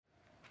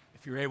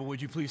If you're able,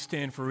 would you please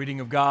stand for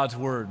reading of God's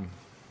Word?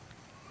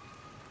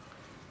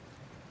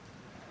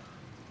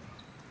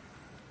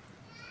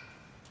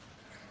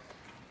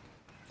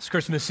 This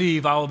Christmas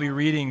Eve, I will be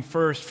reading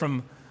first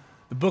from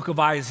the book of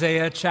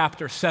Isaiah,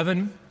 chapter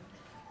 7,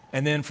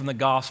 and then from the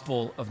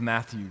Gospel of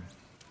Matthew.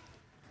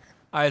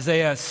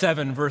 Isaiah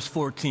 7, verse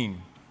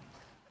 14.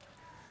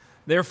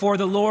 Therefore,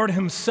 the Lord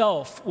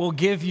himself will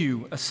give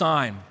you a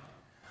sign.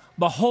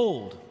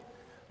 Behold,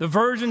 the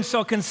virgin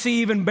shall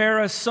conceive and bear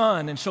a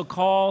son, and shall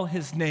call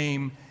his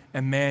name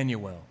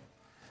Emmanuel.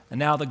 And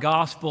now the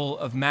Gospel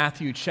of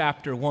Matthew,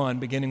 chapter 1,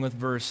 beginning with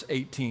verse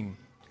 18.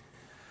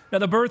 Now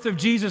the birth of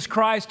Jesus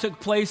Christ took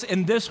place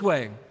in this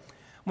way.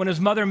 When his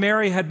mother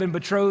Mary had been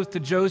betrothed to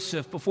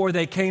Joseph, before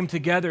they came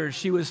together,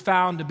 she was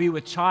found to be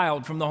with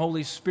child from the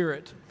Holy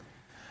Spirit.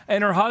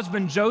 And her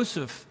husband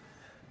Joseph,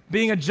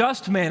 being a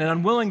just man and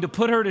unwilling to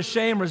put her to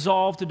shame,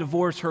 resolved to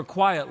divorce her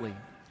quietly.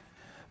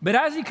 But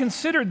as he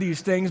considered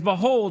these things,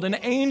 behold, an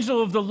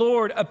angel of the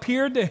Lord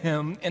appeared to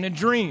him in a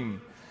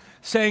dream,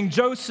 saying,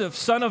 Joseph,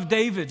 son of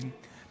David,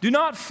 do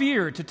not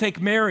fear to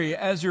take Mary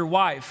as your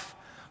wife,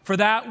 for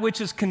that which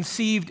is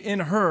conceived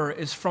in her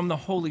is from the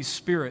Holy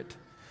Spirit.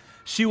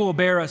 She will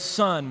bear a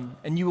son,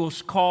 and you will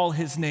call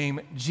his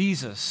name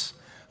Jesus,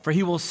 for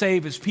he will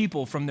save his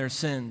people from their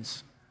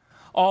sins.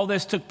 All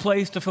this took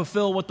place to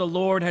fulfill what the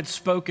Lord had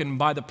spoken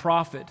by the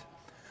prophet.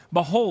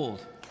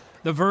 Behold,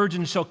 the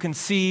virgin shall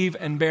conceive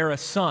and bear a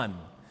son,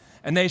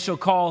 and they shall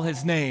call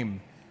his name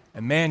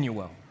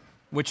Emmanuel,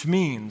 which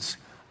means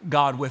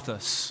God with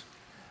us.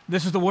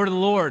 This is the word of the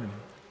Lord.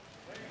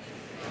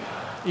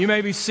 You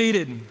may be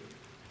seated.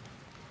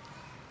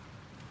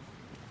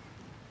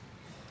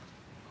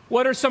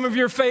 What are some of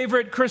your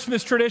favorite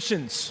Christmas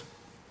traditions?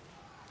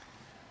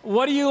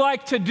 What do you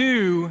like to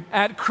do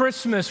at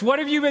Christmas? What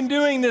have you been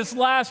doing this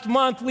last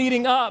month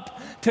leading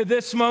up to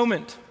this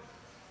moment?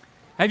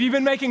 Have you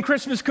been making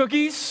Christmas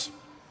cookies?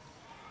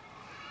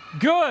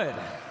 Good.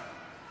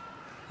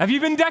 Have you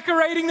been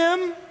decorating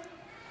them?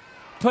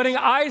 Putting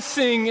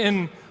icing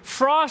and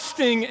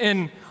frosting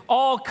and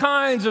all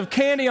kinds of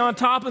candy on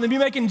top of them. You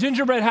making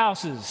gingerbread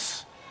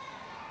houses?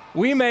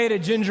 We made a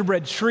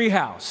gingerbread tree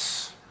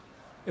house.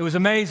 It was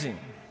amazing.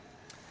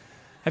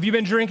 Have you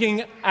been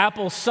drinking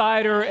apple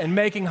cider and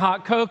making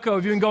hot cocoa?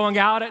 Have you been going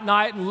out at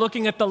night and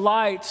looking at the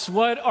lights?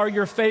 What are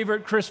your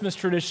favorite Christmas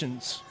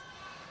traditions?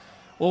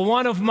 Well,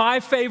 one of my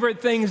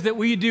favorite things that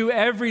we do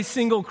every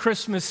single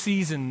Christmas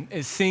season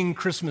is sing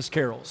Christmas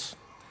carols.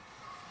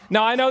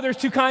 Now, I know there's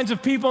two kinds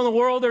of people in the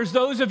world. There's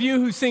those of you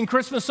who sing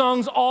Christmas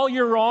songs all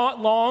year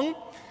long,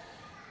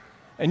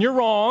 and you're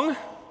wrong.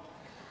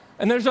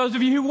 And there's those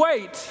of you who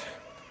wait,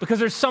 because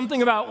there's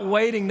something about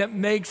waiting that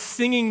makes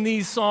singing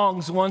these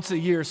songs once a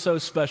year so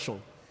special.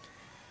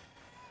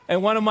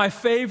 And one of my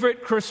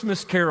favorite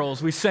Christmas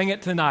carols, we sang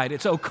it tonight.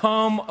 It's O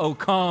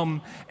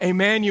Come,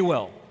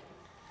 Emmanuel.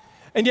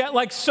 And yet,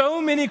 like so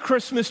many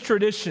Christmas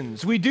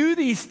traditions, we do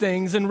these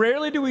things and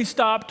rarely do we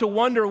stop to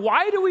wonder,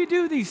 why do we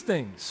do these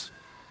things?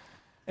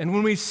 And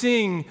when we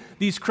sing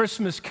these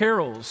Christmas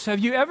carols, have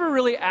you ever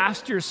really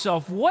asked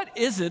yourself, what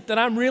is it that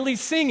I'm really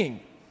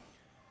singing?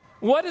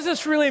 What does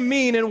this really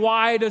mean and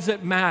why does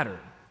it matter?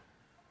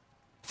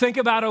 Think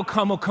about O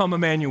come,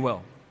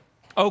 Emmanuel.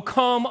 O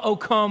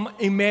come,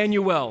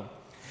 Emmanuel.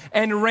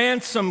 And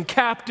ransom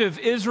captive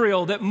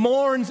Israel that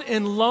mourns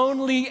in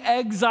lonely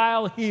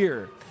exile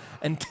here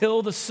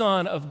until the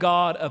Son of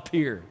God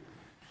appear.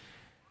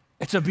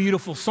 It's a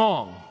beautiful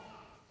song.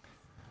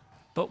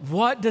 But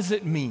what does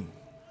it mean?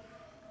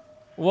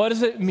 What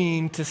does it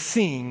mean to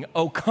sing,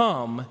 O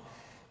come,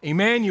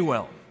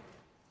 Emmanuel?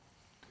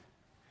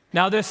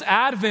 Now, this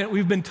Advent,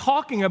 we've been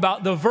talking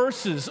about the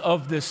verses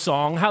of this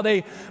song, how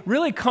they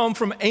really come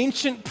from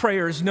ancient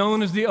prayers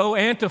known as the O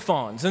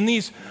antiphons. And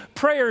these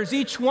prayers,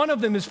 each one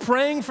of them is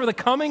praying for the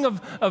coming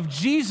of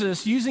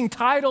Jesus using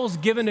titles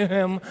given to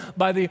him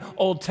by the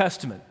Old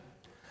Testament.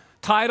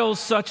 Titles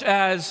such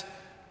as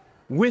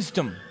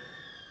Wisdom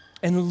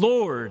and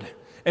Lord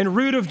and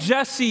Root of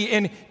Jesse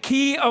and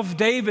Key of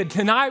David.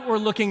 Tonight we're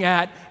looking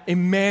at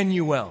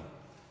Emmanuel.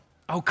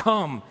 Oh,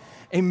 come,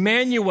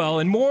 Emmanuel.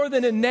 And more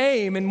than a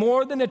name and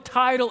more than a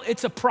title,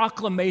 it's a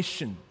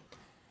proclamation.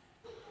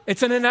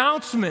 It's an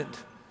announcement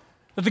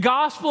that the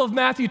Gospel of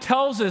Matthew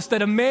tells us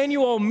that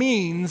Emmanuel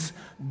means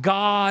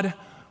God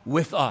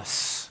with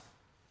us.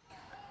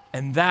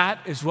 And that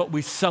is what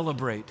we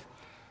celebrate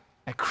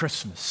at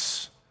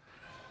Christmas.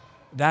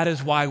 That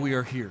is why we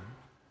are here.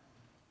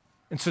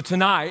 And so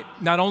tonight,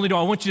 not only do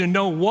I want you to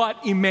know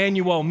what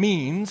Emmanuel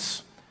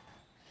means,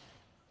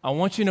 I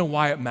want you to know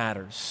why it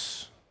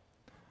matters.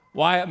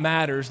 Why it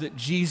matters that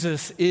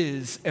Jesus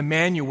is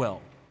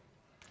Emmanuel.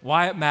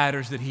 Why it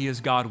matters that he is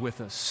God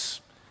with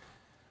us.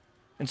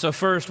 And so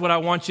first, what I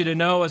want you to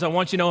know is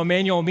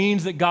Emmanuel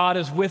means that God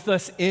is with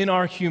us in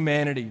our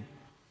humanity.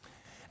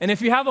 And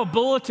if you have a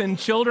bulletin,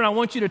 children, I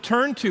want you to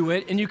turn to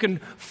it, and you can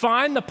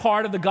find the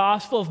part of the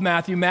Gospel of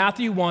Matthew,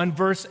 Matthew 1,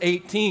 verse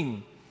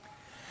 18.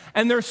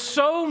 And there's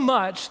so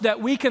much that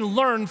we can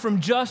learn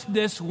from just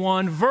this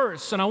one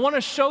verse, and I want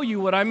to show you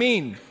what I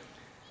mean.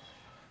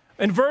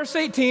 In verse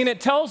 18, it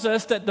tells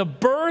us that the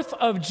birth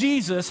of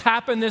Jesus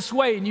happened this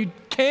way, and you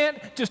can't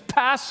just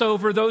pass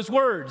over those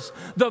words.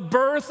 The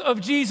birth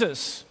of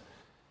Jesus.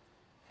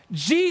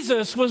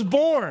 Jesus was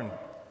born.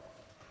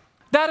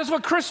 That is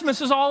what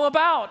Christmas is all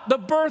about, the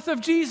birth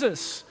of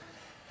Jesus.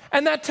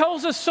 And that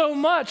tells us so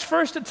much.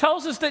 First, it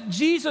tells us that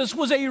Jesus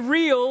was a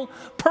real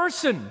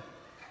person.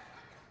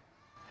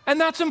 And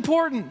that's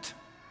important.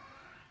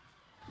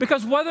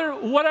 Because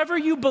whatever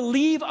you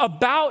believe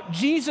about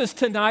Jesus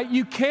tonight,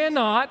 you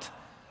cannot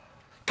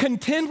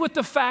contend with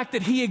the fact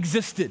that he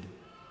existed.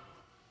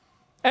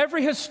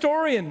 Every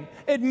historian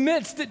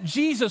admits that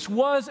Jesus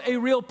was a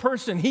real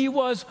person. He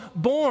was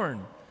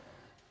born.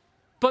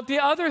 But the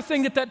other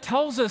thing that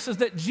tells us is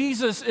that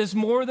Jesus is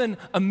more than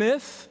a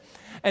myth,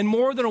 and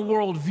more than a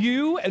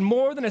worldview, and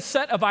more than a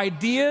set of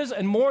ideas,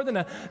 and more than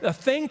a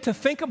thing to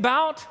think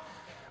about,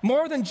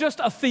 more than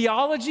just a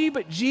theology,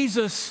 but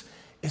Jesus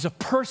is a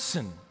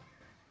person.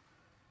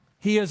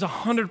 He is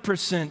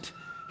 100%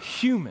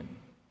 human.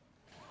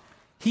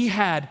 He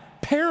had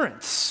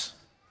parents.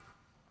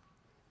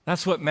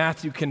 That's what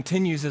Matthew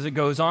continues as it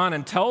goes on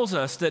and tells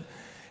us that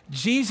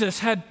Jesus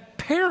had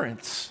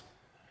parents,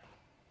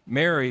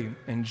 Mary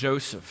and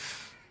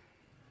Joseph,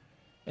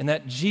 and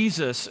that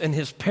Jesus and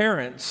his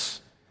parents,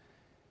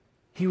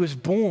 he was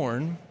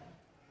born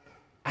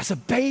as a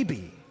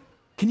baby.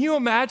 Can you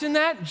imagine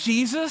that?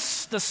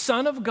 Jesus, the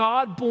Son of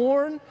God,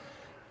 born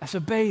as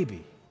a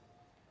baby.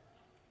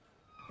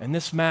 And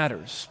this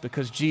matters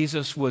because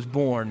Jesus was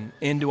born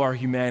into our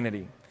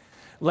humanity.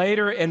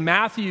 Later in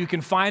Matthew, you can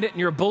find it in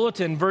your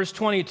bulletin, verse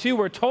 22,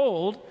 we're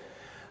told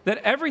that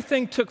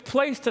everything took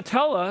place to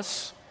tell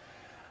us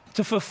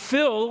to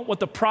fulfill what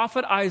the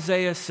prophet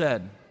Isaiah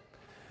said.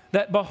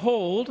 That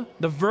behold,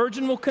 the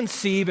virgin will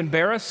conceive and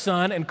bear a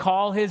son and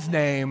call his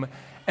name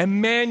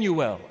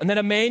Emmanuel. And that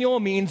Emmanuel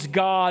means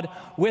God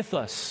with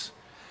us.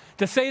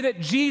 To say that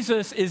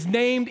Jesus is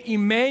named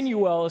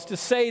Emmanuel is to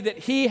say that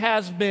he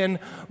has been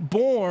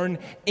born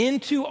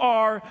into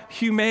our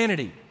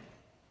humanity.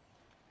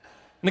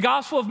 And the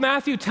Gospel of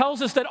Matthew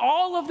tells us that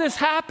all of this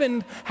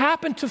happened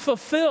to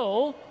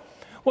fulfill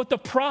what the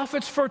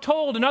prophets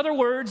foretold. In other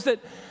words, that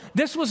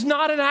this was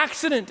not an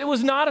accident. It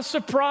was not a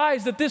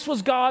surprise, that this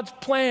was God's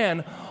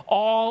plan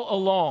all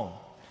along.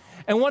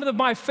 And one of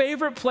my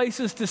favorite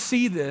places to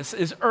see this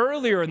is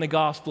earlier in the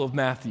Gospel of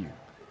Matthew,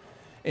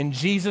 in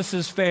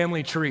Jesus'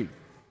 family tree.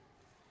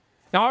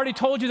 Now, I already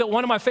told you that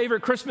one of my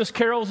favorite Christmas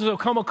carols is O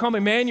Come, O Come,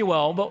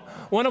 Emmanuel, but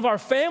one of our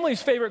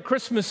family's favorite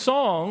Christmas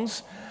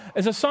songs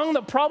is a song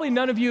that probably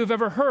none of you have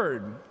ever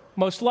heard,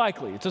 most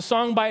likely. It's a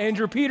song by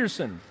Andrew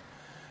Peterson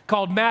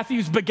called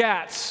Matthew's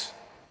Begats.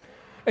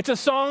 It's a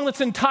song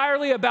that's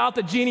entirely about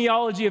the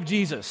genealogy of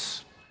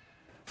Jesus.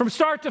 From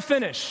start to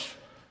finish,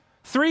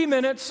 3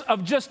 minutes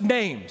of just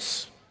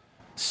names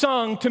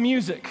sung to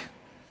music.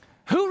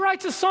 Who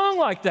writes a song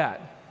like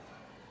that?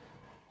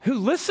 Who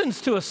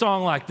listens to a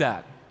song like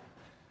that?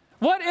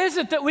 What is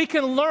it that we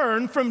can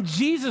learn from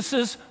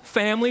Jesus'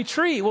 family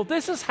tree? Well,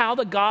 this is how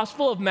the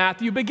Gospel of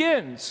Matthew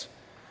begins.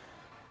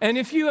 And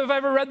if you have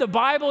ever read the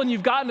Bible and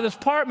you've gotten to this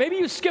part, maybe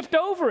you skipped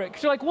over it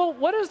because you're like, well,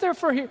 what is there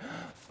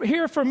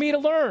here for me to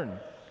learn?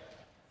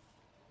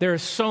 There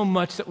is so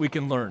much that we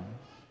can learn.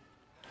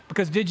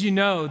 Because did you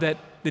know that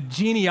the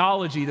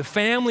genealogy, the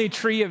family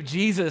tree of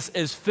Jesus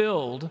is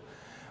filled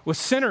with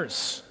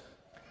sinners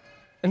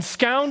and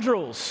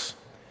scoundrels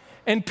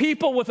and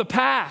people with a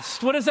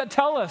past? What does that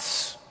tell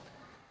us?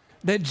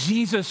 That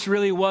Jesus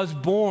really was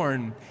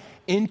born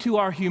into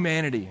our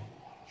humanity.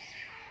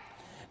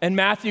 And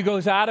Matthew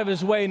goes out of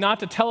his way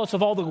not to tell us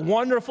of all the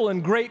wonderful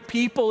and great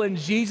people in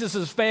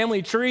Jesus'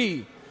 family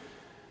tree,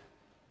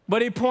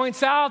 but he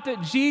points out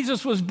that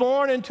Jesus was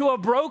born into a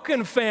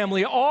broken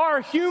family, our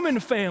human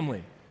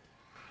family.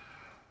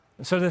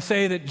 And so to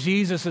say that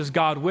Jesus is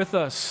God with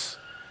us,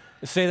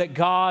 to say that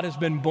God has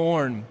been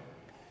born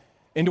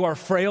into our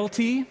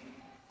frailty,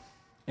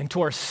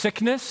 into our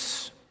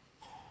sickness,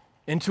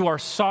 into our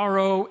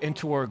sorrow,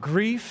 into our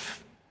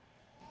grief,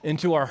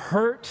 into our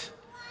hurt,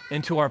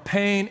 into our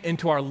pain,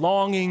 into our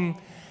longing,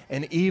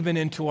 and even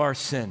into our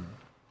sin.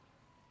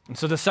 And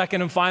so the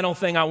second and final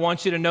thing I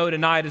want you to know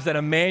tonight is that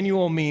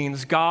Emmanuel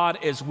means God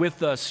is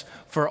with us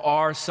for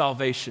our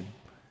salvation.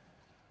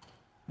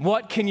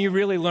 What can you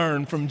really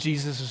learn from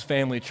Jesus'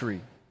 family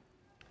tree?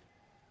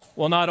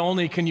 Well, not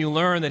only can you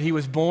learn that he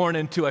was born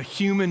into a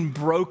human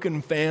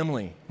broken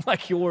family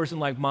like yours and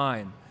like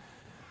mine,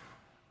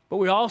 but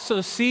we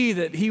also see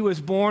that he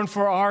was born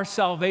for our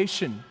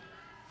salvation.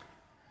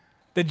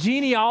 The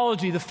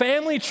genealogy, the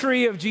family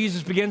tree of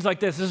Jesus begins like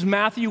this. This is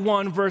Matthew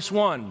 1, verse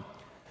 1.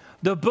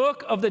 The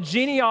book of the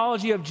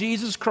genealogy of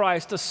Jesus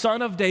Christ, the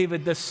son of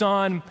David, the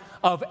son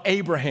of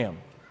Abraham.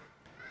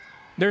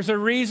 There's a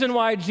reason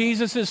why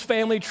Jesus'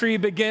 family tree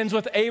begins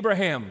with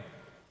Abraham.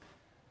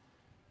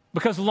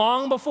 Because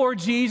long before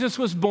Jesus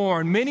was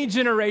born, many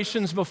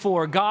generations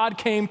before, God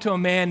came to a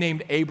man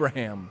named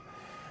Abraham.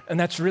 And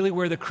that's really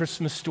where the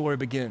Christmas story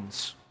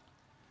begins.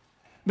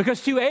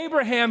 Because to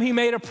Abraham, he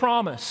made a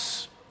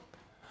promise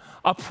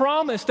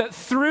that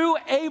through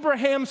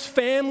Abraham's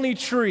family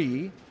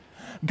tree,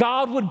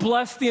 God would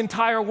bless the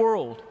entire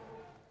world.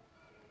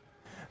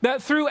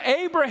 That through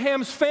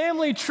Abraham's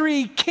family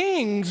tree,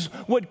 kings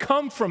would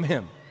come from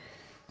him.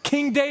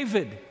 King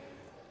David,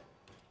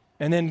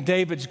 and then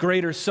David's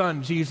greater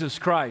son, Jesus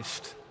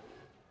Christ.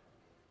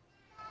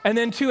 And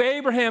then to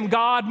Abraham,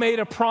 God made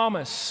a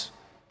promise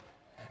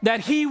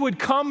that he would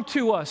come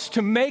to us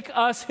to make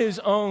us his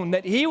own,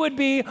 that he would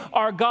be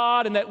our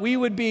God and that we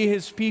would be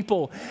his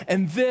people.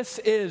 And this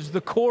is the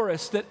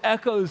chorus that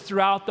echoes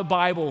throughout the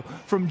Bible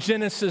from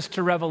Genesis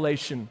to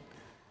Revelation,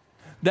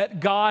 that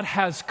God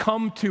has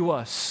come to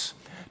us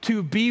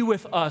to be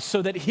with us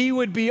so that he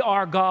would be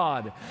our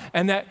God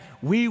and that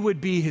we would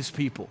be his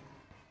people.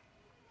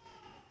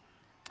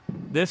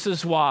 This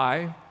is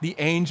why the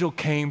angel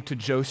came to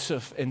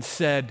Joseph and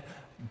said,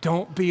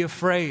 "Don't be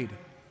afraid.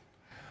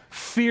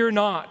 Fear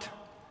not."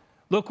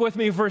 Look with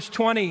me, verse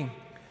 20.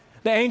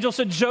 The angel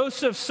said,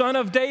 "Joseph, son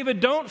of David,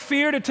 don't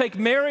fear to take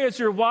Mary as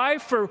your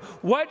wife, for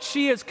what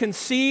she has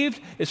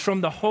conceived is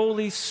from the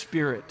Holy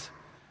Spirit.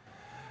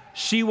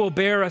 She will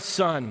bear a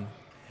son,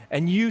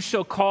 and you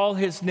shall call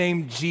his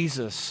name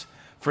Jesus,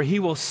 for he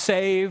will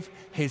save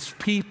his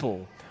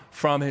people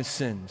from his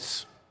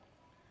sins."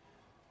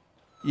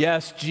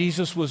 Yes,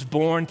 Jesus was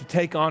born to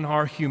take on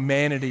our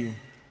humanity.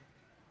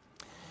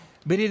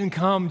 But he didn't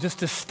come just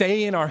to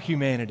stay in our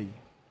humanity.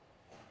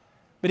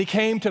 But he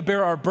came to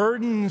bear our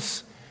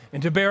burdens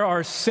and to bear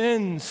our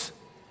sins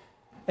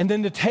and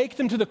then to take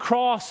them to the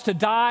cross, to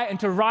die and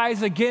to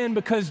rise again,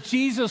 because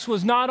Jesus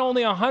was not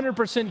only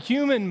 100%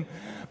 human,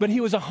 but he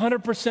was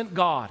 100%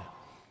 God.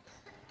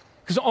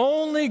 Because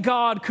only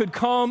God could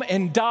come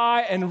and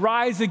die and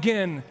rise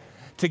again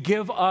to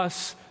give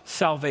us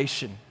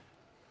salvation.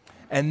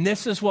 And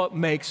this is what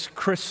makes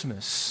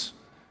Christmas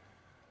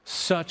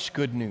such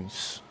good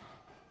news.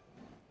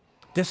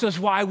 This is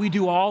why we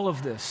do all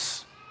of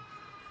this.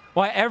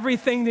 Why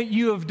everything that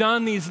you have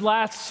done these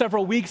last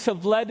several weeks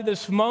have led to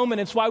this moment.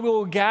 It's why we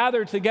will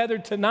gather together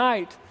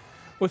tonight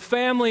with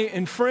family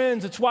and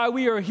friends. It's why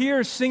we are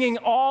here singing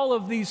all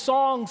of these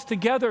songs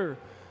together.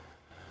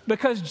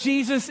 Because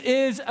Jesus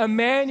is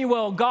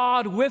Emmanuel,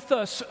 God with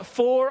us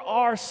for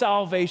our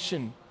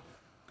salvation.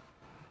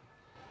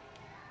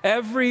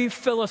 Every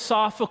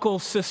philosophical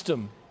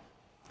system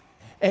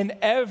and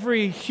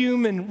every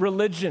human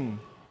religion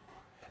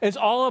is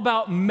all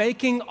about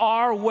making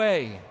our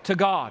way to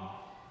God.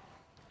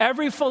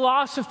 Every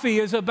philosophy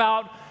is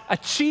about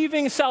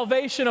achieving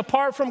salvation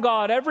apart from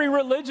God. Every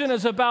religion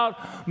is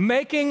about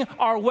making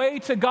our way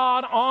to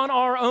God on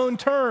our own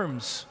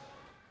terms.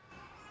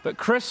 But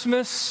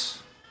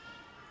Christmas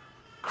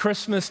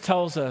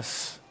tells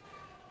us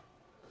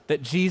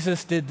that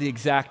Jesus did the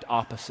exact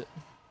opposite.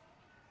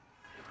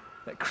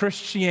 That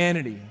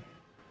Christianity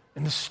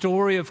and the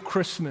story of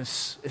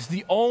Christmas is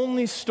the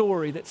only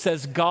story that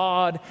says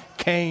God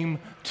came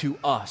to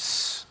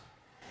us.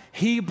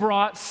 He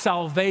brought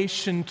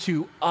salvation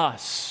to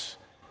us.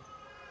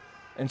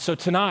 And so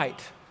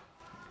tonight,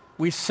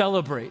 we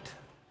celebrate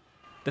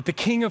that the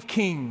King of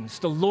Kings,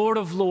 the Lord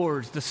of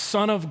Lords, the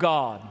Son of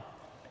God,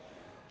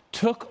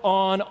 took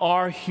on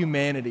our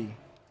humanity.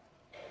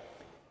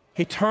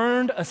 He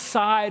turned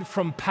aside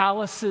from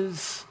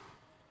palaces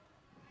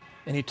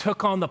and he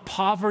took on the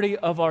poverty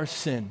of our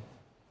sin.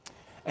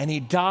 And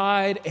he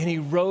died and he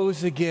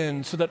rose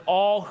again so that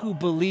all who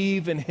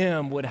believe in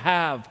him would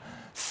have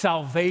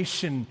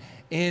salvation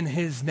in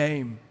his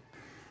name.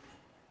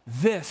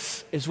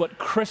 This is what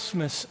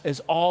Christmas is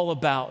all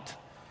about,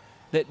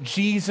 that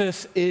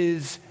Jesus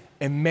is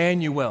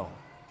Emmanuel.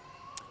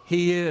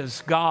 He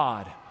is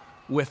God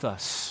with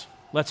us.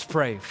 Let's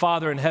pray.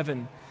 Father in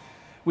heaven,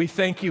 we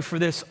thank you for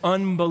this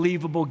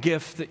unbelievable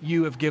gift that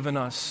you have given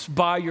us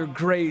by your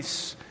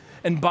grace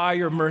and by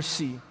your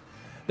mercy,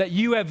 that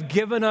you have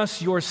given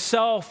us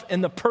yourself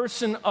in the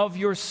person of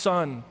your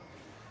Son,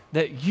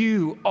 that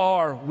you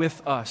are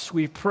with us.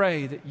 We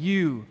pray that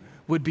you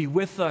would be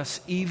with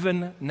us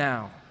even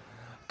now.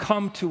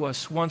 Come to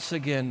us once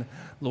again,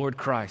 Lord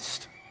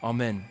Christ.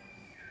 Amen.